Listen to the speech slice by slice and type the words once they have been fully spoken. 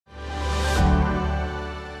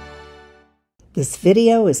This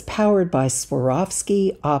video is powered by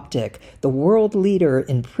Swarovski Optic, the world leader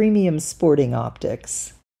in premium sporting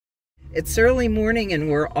optics. It's early morning and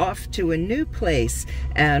we're off to a new place,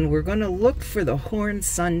 and we're going to look for the Horned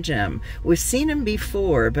Sungem. We've seen him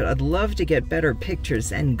before, but I'd love to get better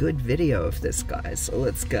pictures and good video of this guy, so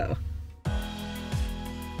let's go.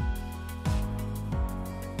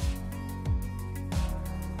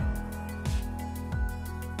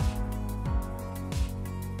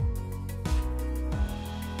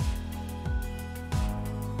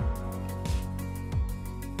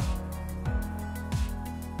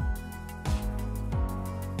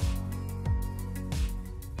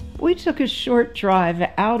 We took a short drive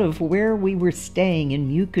out of where we were staying in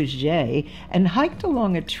Mucugê and hiked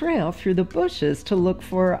along a trail through the bushes to look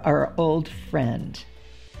for our old friend.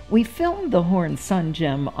 We filmed the Horned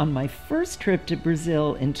Sungem on my first trip to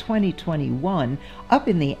Brazil in 2021 up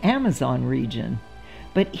in the Amazon region.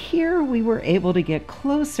 But here we were able to get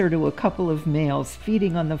closer to a couple of males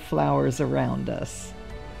feeding on the flowers around us.